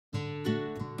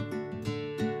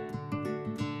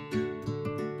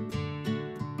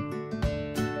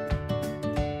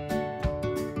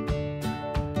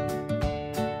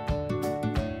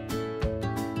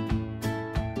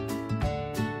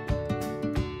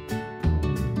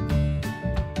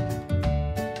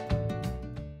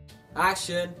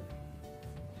Action!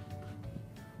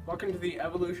 Welcome to the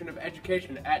evolution of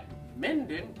education at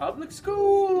Minden Public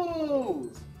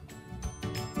Schools!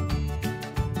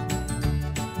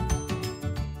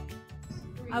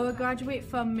 I will graduate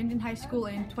from Minden High School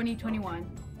in 2021.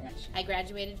 I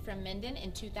graduated from Minden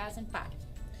in 2005.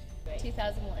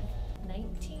 2001.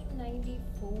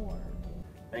 1994.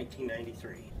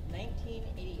 1993.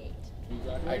 1988.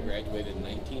 I graduated in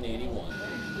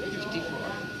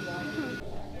 1981.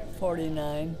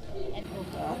 49. And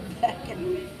back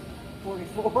in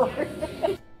 44.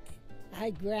 I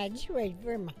graduated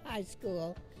from high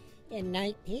school in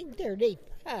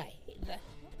 1935.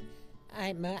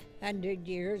 I'm 100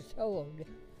 years old.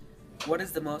 What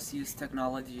is the most used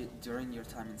technology during your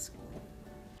time in school?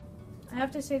 I have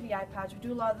to say the iPads. We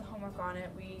do a lot of the homework on it.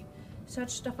 We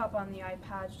search stuff up on the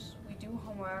iPads. We do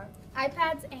homework.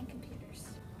 iPads and computers.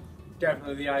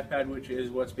 Definitely the iPad, which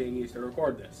is what's being used to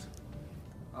record this.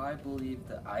 I believe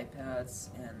the iPads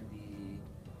and the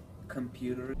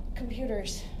computer.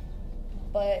 Computers,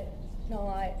 but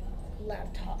not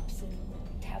laptops and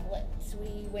tablets.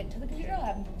 We went to the computer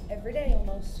lab every day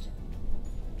almost.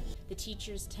 The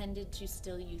teachers tended to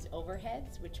still use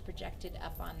overheads, which projected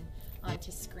up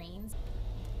onto screens.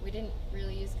 We didn't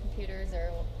really use computers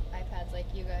or iPads like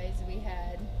you guys. We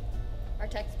had our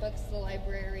textbooks, the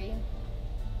library.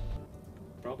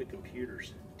 Probably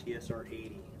computers, TSR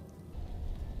 80.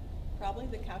 Probably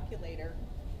the calculator.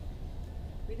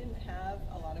 We didn't have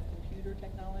a lot of computer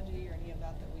technology or any of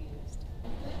that we used.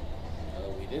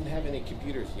 We didn't have any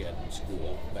computers yet in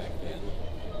school back then.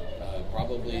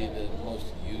 Probably the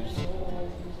most used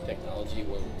technology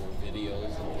were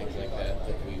videos and things like that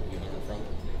we learned from.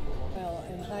 Well,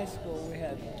 in high school we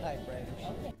had typewriters.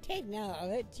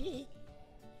 Technology?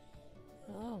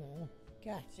 Oh,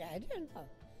 gosh, I don't know.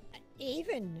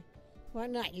 Even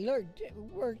when I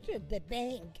worked at the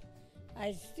bank,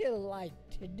 I still like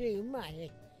to do my,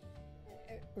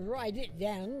 write it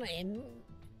down and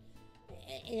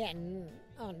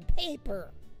on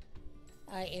paper.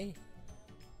 I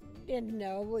didn't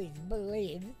always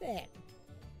believe that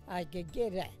I could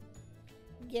get it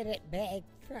back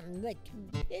from the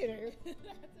computer.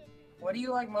 What do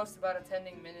you like most about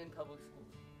attending Minden Public Schools?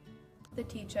 The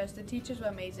teachers. The teachers were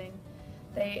amazing.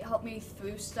 They helped me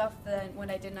through stuff when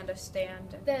I didn't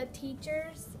understand. The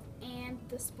teachers and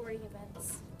the sporting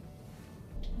events.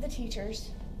 The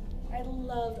teachers. I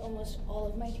loved almost all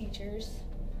of my teachers.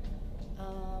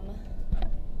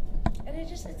 And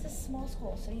it's a small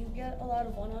school, so you get a lot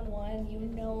of one-on-one. You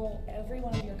know every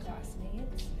one of your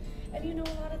classmates, and you know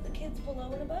a lot of the kids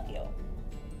below and above you.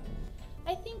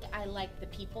 I think I liked the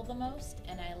people the most,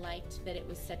 and I liked that it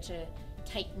was such a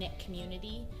tight-knit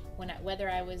community. Whether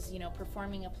I was,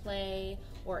 performing a play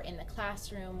or in the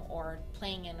classroom or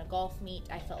playing in a golf meet,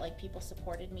 I felt like people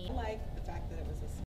supported me. I liked the fact that it was a